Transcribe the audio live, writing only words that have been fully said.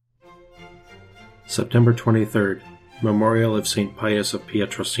September 23rd, Memorial of St. Pius of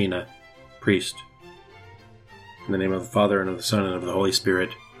Pietrelcina, Priest. In the name of the Father, and of the Son, and of the Holy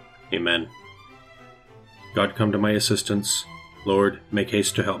Spirit. Amen. God, come to my assistance. Lord, make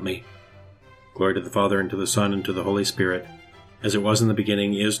haste to help me. Glory to the Father, and to the Son, and to the Holy Spirit, as it was in the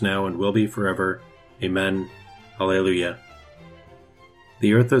beginning, is now, and will be forever. Amen. Alleluia.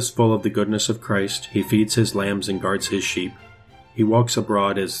 The earth is full of the goodness of Christ. He feeds his lambs and guards his sheep. He walks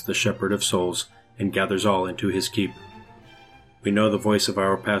abroad as the shepherd of souls, and gathers all into his keep. We know the voice of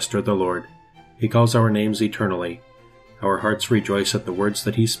our pastor, the Lord. He calls our names eternally. Our hearts rejoice at the words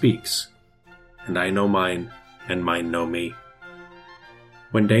that he speaks. And I know mine, and mine know me.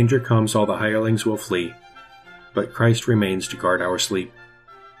 When danger comes, all the hirelings will flee, but Christ remains to guard our sleep.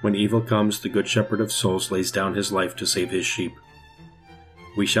 When evil comes, the good shepherd of souls lays down his life to save his sheep.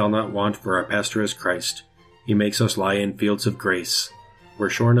 We shall not want, for our pastor is Christ. He makes us lie in fields of grace. We're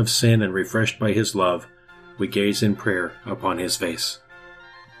shorn of sin and refreshed by his love. We gaze in prayer upon his face.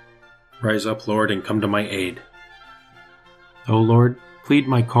 Rise up, Lord, and come to my aid. O Lord, plead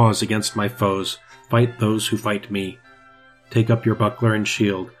my cause against my foes. Fight those who fight me. Take up your buckler and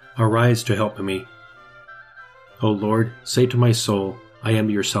shield. Arise to help me. O Lord, say to my soul, I am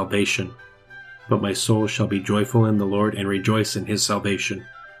your salvation. But my soul shall be joyful in the Lord and rejoice in his salvation.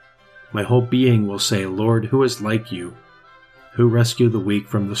 My whole being will say, Lord, who is like you? Who rescue the weak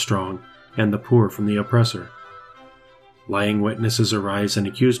from the strong, and the poor from the oppressor? Lying witnesses arise and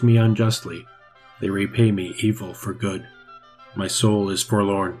accuse me unjustly. They repay me evil for good. My soul is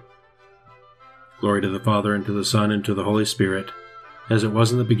forlorn. Glory to the Father, and to the Son, and to the Holy Spirit, as it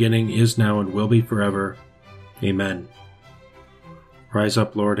was in the beginning, is now, and will be forever. Amen. Rise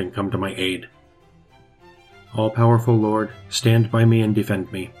up, Lord, and come to my aid. All-powerful Lord, stand by me and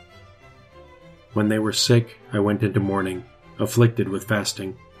defend me. When they were sick, I went into mourning, afflicted with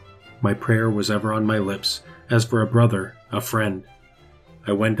fasting. My prayer was ever on my lips, as for a brother, a friend.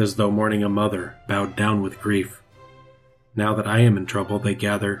 I went as though mourning a mother, bowed down with grief. Now that I am in trouble, they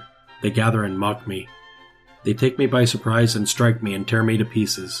gather and mock me. They take me by surprise and strike me and tear me to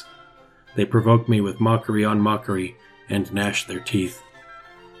pieces. They provoke me with mockery on mockery, and gnash their teeth.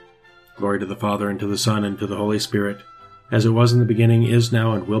 Glory to the Father, and to the Son, and to the Holy Spirit, as it was in the beginning, is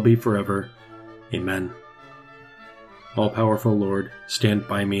now, and will be forever. Amen. All-powerful Lord, stand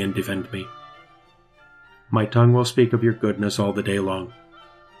by me and defend me. My tongue will speak of your goodness all the day long.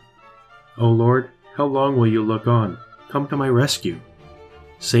 O Lord, how long will you look on? Come to my rescue.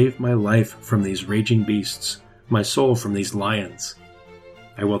 Save my life from these raging beasts, my soul from these lions.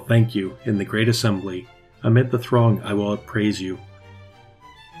 I will thank you in the great assembly. Amid the throng I will praise you.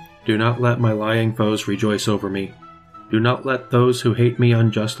 Do not let my lying foes rejoice over me. Do not let those who hate me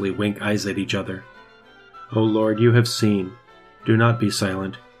unjustly wink eyes at each other. O Lord, you have seen. Do not be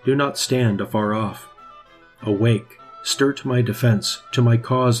silent. Do not stand afar off. Awake, stir to my defense, to my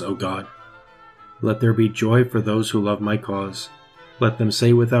cause, O God. Let there be joy for those who love my cause. Let them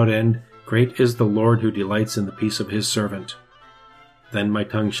say without end, Great is the Lord who delights in the peace of his servant. Then my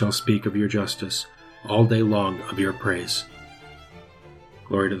tongue shall speak of your justice, all day long of your praise.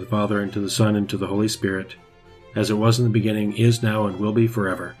 Glory to the Father, and to the Son, and to the Holy Spirit, as it was in the beginning, is now, and will be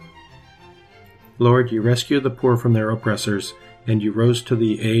forever. Lord, you rescue the poor from their oppressors, and you rose to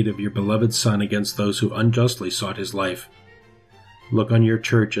the aid of your beloved Son against those who unjustly sought his life. Look on your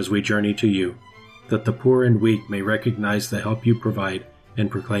church as we journey to you, that the poor and weak may recognize the help you provide and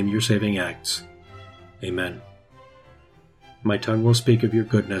proclaim your saving acts. Amen. My tongue will speak of your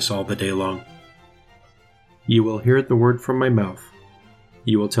goodness all the day long. You will hear the word from my mouth.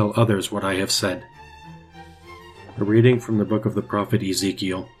 You will tell others what I have said. A reading from the book of the prophet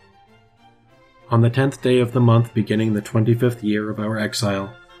Ezekiel. On the 10th day of the month, beginning the 25th year of our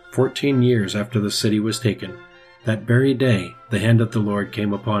exile, 14 years after the city was taken, that very day the hand of the Lord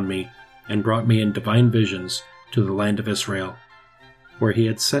came upon me, and brought me in divine visions to the land of Israel, where he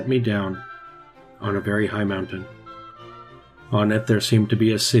had set me down on a very high mountain. On it there seemed to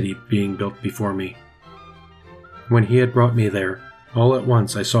be a city being built before me. When he had brought me there, all at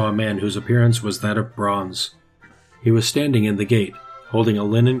once I saw a man whose appearance was that of bronze. He was standing in the gate, holding a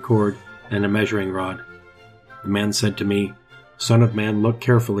linen cord and a measuring rod. The man said to me, Son of man, look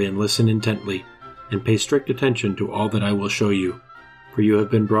carefully and listen intently, and pay strict attention to all that I will show you, for you have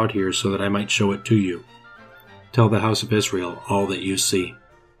been brought here so that I might show it to you. Tell the house of Israel all that you see.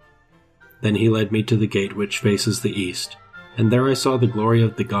 Then he led me to the gate which faces the east, and there I saw the glory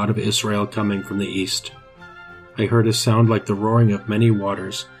of the God of Israel coming from the east. I heard a sound like the roaring of many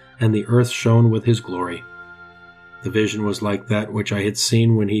waters, and the earth shone with his glory. The vision was like that which I had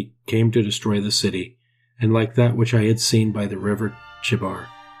seen when he came to destroy the city, and like that which I had seen by the river Chebar.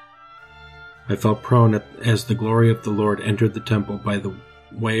 I fell prone as the glory of the Lord entered the temple by the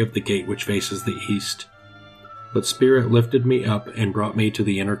way of the gate which faces the east. But Spirit lifted me up and brought me to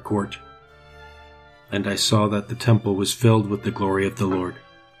the inner court. And I saw that the temple was filled with the glory of the Lord.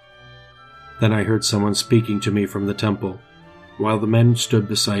 Then I heard someone speaking to me from the temple, while the men stood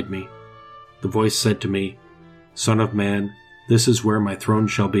beside me. The voice said to me, "Son of man, this is where my throne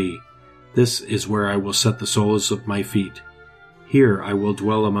shall be. This is where I will set the soles of my feet. Here I will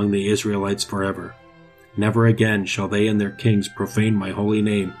dwell among the Israelites forever. Never again shall they and their kings profane my holy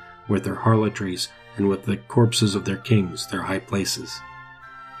name with their harlotries and with the corpses of their kings, their high places.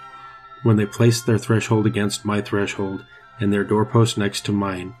 When they placed their threshold against my threshold and their doorpost next to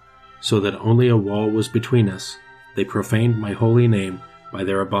mine, so that only a wall was between us, they profaned my holy name by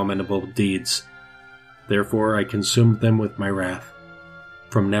their abominable deeds. Therefore I consumed them with my wrath.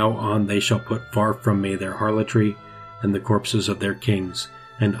 From now on they shall put far from me their harlotry and the corpses of their kings,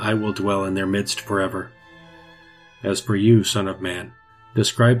 and I will dwell in their midst forever. As for you, son of man,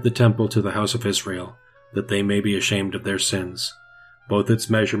 describe the temple to the house of Israel, that they may be ashamed of their sins, both its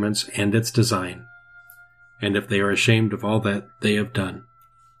measurements and its design. And if they are ashamed of all that they have done,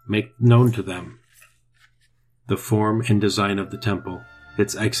 make known to them the form and design of the temple,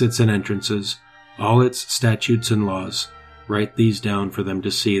 its exits and entrances, all its statutes and laws. Write these down for them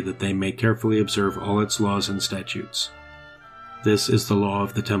to see, that they may carefully observe all its laws and statutes. This is the law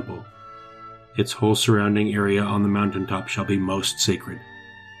of the temple. Its whole surrounding area on the mountaintop shall be most sacred.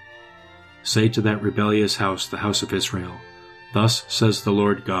 Say to that rebellious house, the house of Israel, Thus says the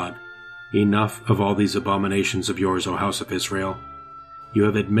Lord God, Enough of all these abominations of yours, O house of Israel. You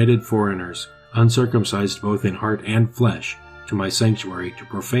have admitted foreigners, uncircumcised both in heart and flesh, to my sanctuary to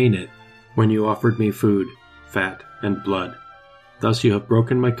profane it, when you offered me food, fat, and blood. Thus you have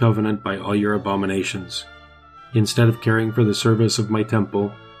broken my covenant by all your abominations. Instead of caring for the service of my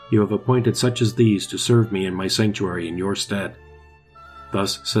temple, you have appointed such as these to serve me in my sanctuary in your stead.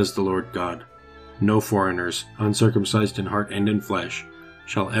 Thus says the Lord God, No foreigners, uncircumcised in heart and in flesh,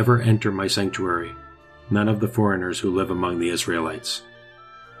 shall ever enter my sanctuary, none of the foreigners who live among the Israelites.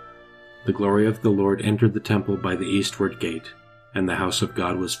 The glory of the Lord entered the temple by the eastward gate, and the house of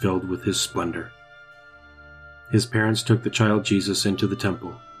God was filled with his splendor. His parents took the child Jesus into the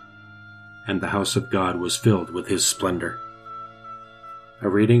temple, and the house of God was filled with his splendor. A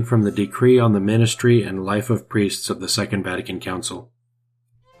reading from the Decree on the Ministry and Life of Priests of the Second Vatican Council.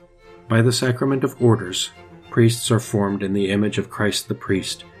 By the sacrament of orders, priests are formed in the image of Christ the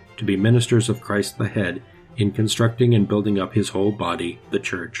priest, to be ministers of Christ the head, in constructing and building up his whole body, the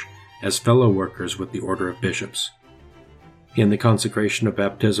Church, as fellow workers with the order of bishops. In the consecration of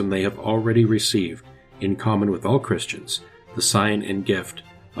baptism they have already received, in common with all Christians, the sign and gift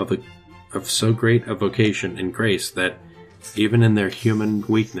of so great a vocation and grace that, even in their human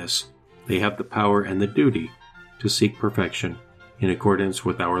weakness, they have the power and the duty to seek perfection, in accordance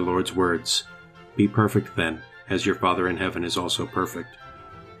with our Lord's words, Be perfect then, as your Father in heaven is also perfect.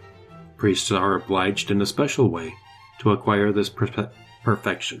 Priests are obliged in a special way to acquire this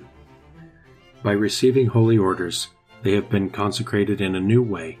perfection. By receiving holy orders, they have been consecrated in a new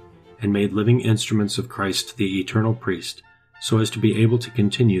way, and made living instruments of Christ the eternal priest, so as to be able to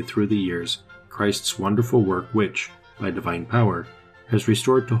continue through the years Christ's wonderful work which, by divine power, has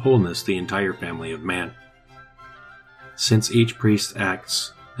restored to wholeness the entire family of man. Since each priest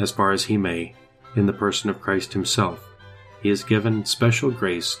acts, as far as he may, in the person of Christ himself, he is given special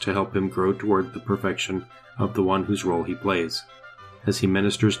grace to help him grow toward the perfection of the one whose role he plays, as he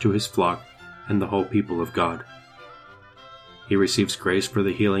ministers to his flock and the whole people of God. He receives grace for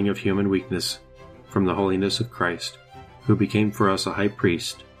the healing of human weakness from the holiness of Christ, who became for us a high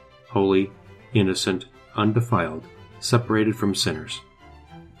priest, holy, innocent, undefiled, separated from sinners.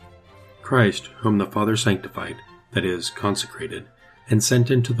 Christ, whom the Father sanctified, that is, consecrated, and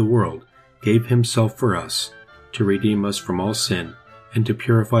sent into the world, gave himself for us, to redeem us from all sin, and to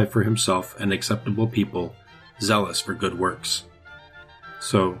purify for himself an acceptable people, zealous for good works.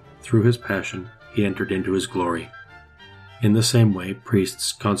 So, through his passion, he entered into his glory. In the same way,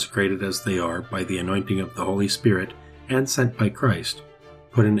 priests, consecrated as they are by the anointing of the Holy Spirit and sent by Christ,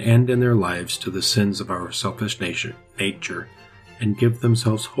 put an end in their lives to the sins of our selfish nature, and give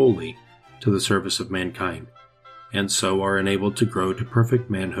themselves wholly to the service of mankind, and so are enabled to grow to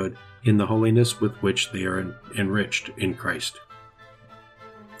perfect manhood in the holiness with which they are enriched in Christ.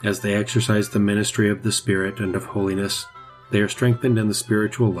 As they exercise the ministry of the Spirit and of holiness, they are strengthened in the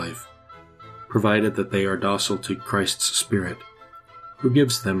spiritual life, provided that they are docile to Christ's Spirit, who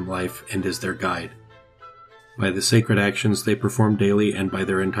gives them life and is their guide. By the sacred actions they perform daily and by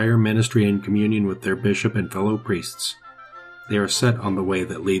their entire ministry in communion with their bishop and fellow priests, they are set on the way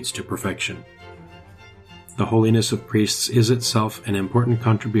that leads to perfection. The holiness of priests is itself an important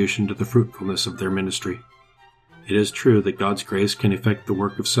contribution to the fruitfulness of their ministry. It is true that God's grace can effect the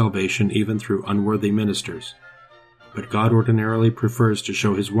work of salvation even through unworthy ministers, but God ordinarily prefers to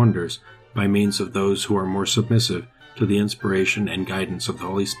show his wonders by means of those who are more submissive to the inspiration and guidance of the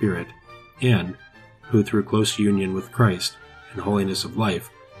Holy Spirit, and who through close union with Christ and holiness of life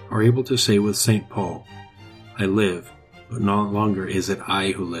are able to say with St. Paul, "I live, but no longer is it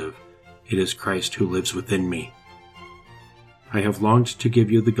I who live, it is Christ who lives within me." I have longed to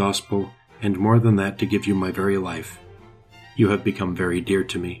give you the gospel, and more than that, to give you my very life. You have become very dear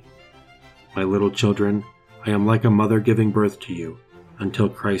to me. My little children, I am like a mother giving birth to you, until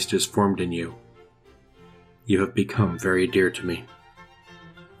Christ is formed in you. You have become very dear to me.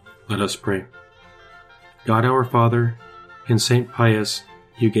 Let us pray. God our Father, in St. Pius,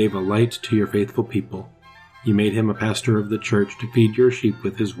 you gave a light to your faithful people. You made him a pastor of the church to feed your sheep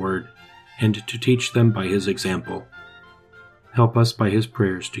with his word, and to teach them by his example. Help us by his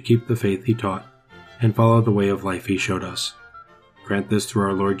prayers to keep the faith he taught, and follow the way of life he showed us. Grant this through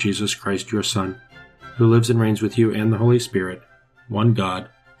our Lord Jesus Christ, your Son, who lives and reigns with you and the Holy Spirit, one God,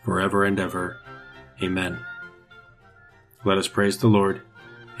 forever and ever. Amen. Let us praise the Lord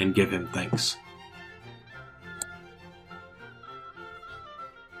and give him thanks.